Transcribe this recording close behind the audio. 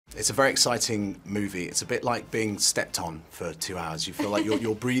It's a very exciting movie. It's a bit like being stepped on for 2 hours. You feel like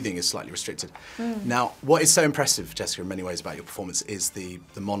your breathing is slightly restricted. Now, what is so impressive, Jessica, in many ways about your performance is the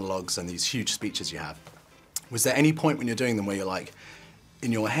monologues and these huge speeches you have. Was there any point when you're doing them where you're like,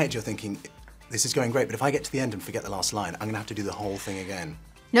 in your head, you're thinking, this is going great, but if I get to the end and forget the last line, I'm gonna have to do the whole thing again?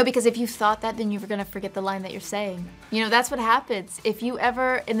 No, because if you thought that, then you were gonna forget the line that you're saying. You know, that's what happens. If you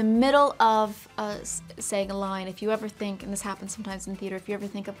ever, in the middle of saying a line, if you ever think, and this happens sometimes in theater, if you ever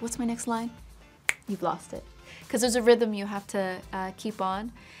think of, what's my next line? You've lost it. Because there's a rhythm you have to keep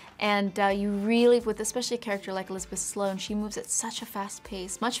on. And you really, with especially a character like Elizabeth Sloane, she moves at such a fast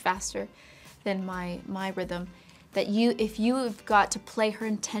pace, much faster than my rhythm, that if you've got to play her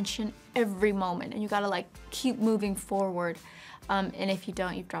intention every moment, and you gotta like keep moving forward, and if you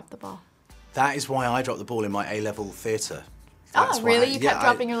don't, you've dropped the ball. That is why I dropped the ball in my A-level theatre. Oh, really? You kept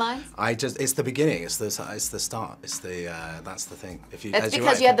dropping your lines? It's the beginning. It's the start. It's the that's the thing. That's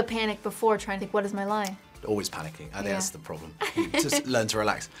because you had the panic before, trying to think, what is my line? Always panicking. I think that's the problem. You just learn to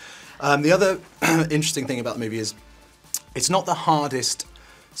relax. The other interesting thing about the movie is it's not the hardest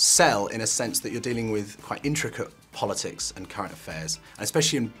sell in a sense that you're dealing with quite intricate politics and current affairs. And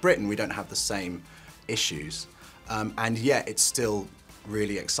especially in Britain, we don't have the same issues. And yet it's still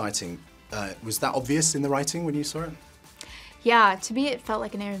really exciting. Was that obvious in the writing when you saw it? Yeah, to me it felt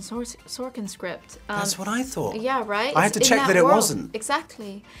like an Aaron Sorkin script. That's what I thought. Yeah, right? I had to check that it wasn't.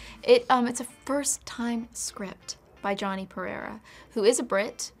 Exactly. It's a first-time script by Johnny Pereira, who is a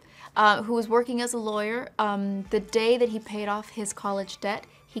Brit, who was working as a lawyer. The day that he paid off his college debt,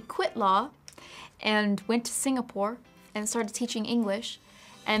 he quit law and went to Singapore and started teaching English,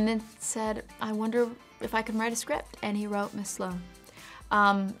 and then said, I wonder if I can write a script, and he wrote Miss Sloane.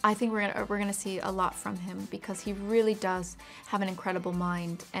 I think we're gonna see a lot from him because he really does have an incredible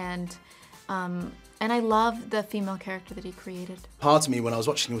mind, and I love the female character that he created. Part of me, when I was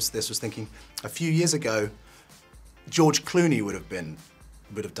watching this, was thinking, a few years ago, George Clooney would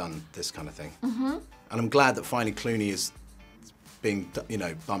have done this kind of thing, and I'm glad that finally Clooney is being, you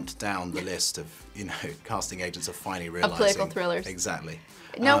know, bumped down the list of, you know, casting agents are finally realizing. Of political thrillers. Exactly.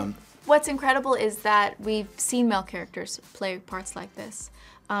 No. What's incredible is that we've seen male characters play parts like this,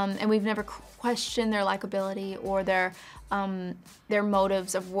 and we've never questioned their likability or their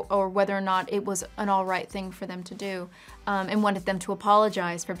motives or whether or not it was an all right thing for them to do, and wanted them to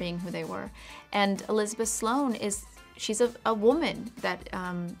apologize for being who they were. And Elizabeth Sloane she's a woman that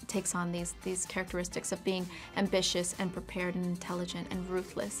takes on these characteristics of being ambitious and prepared and intelligent and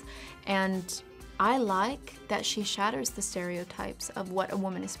ruthless. And I like that she shatters the stereotypes of what a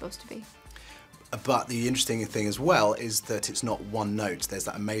woman is supposed to be. But the interesting thing as well is that it's not one note. There's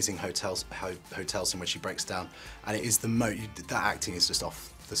that amazing hotel scene where she breaks down, and it is that acting is just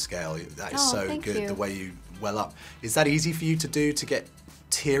off the scale. That is so good, the way you well up. Is that easy for you to do, to get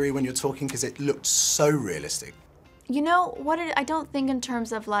teary when you're talking? Because it looked so realistic. You know, I don't think in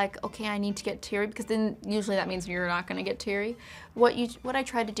terms of like, okay, I need to get teary, because then usually that means you're not gonna get teary. What I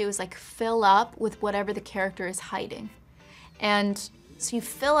try to do is like fill up with whatever the character is hiding. And so you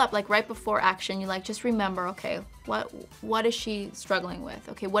fill up, like right before action, you like just remember, okay, what is she struggling with?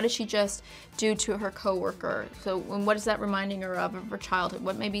 Okay, what did she just do to her coworker? So what is that reminding her of her childhood?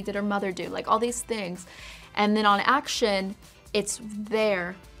 What maybe did her mother do? Like all these things. And then on action, it's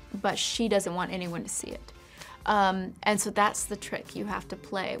there, but she doesn't want anyone to see it. And so that's the trick you have to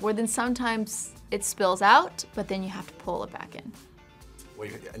play, where then sometimes it spills out, but then you have to pull it back in. Well,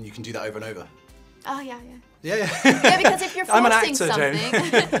 and you can do that over and over. Oh, yeah. Yeah. Yeah, because if you're forcing I'm an actor,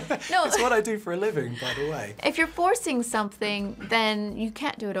 something... No. It's what I do for a living, by the way. If you're forcing something, then you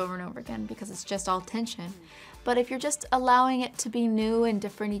can't do it over and over again because it's just all tension. But if you're just allowing it to be new and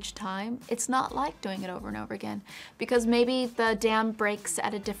different each time, it's not like doing it over and over again, because maybe the dam breaks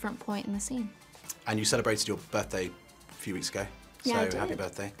at a different point in the scene. And you celebrated your birthday a few weeks ago. Yeah, so I did. Happy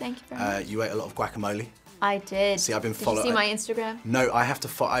birthday. Thank you very much. You ate a lot of guacamole. I did. See, I've been following. Did you see my Instagram? No, I have to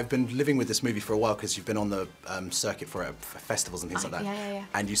follow. I've been living with this movie for a while because you've been on the circuit for festivals and things like that. Yeah.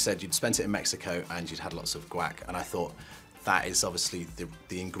 And you said you'd spent it in Mexico and you'd had lots of guac. And I thought, that is obviously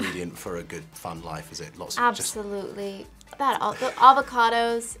the ingredient for a good, fun life, is it? Lots of absolutely. The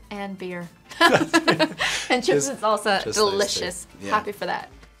avocados and beer. And chips is also delicious. Yeah. Happy for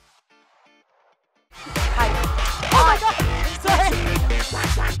that. Hi. Oh my God! Sorry.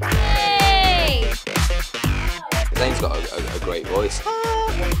 Hey! Zane's got a great voice.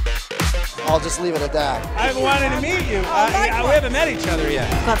 I'll just leave it at that. I've been wanting to meet you. We haven't met each other yet.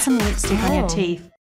 Got some lipstick on your teeth.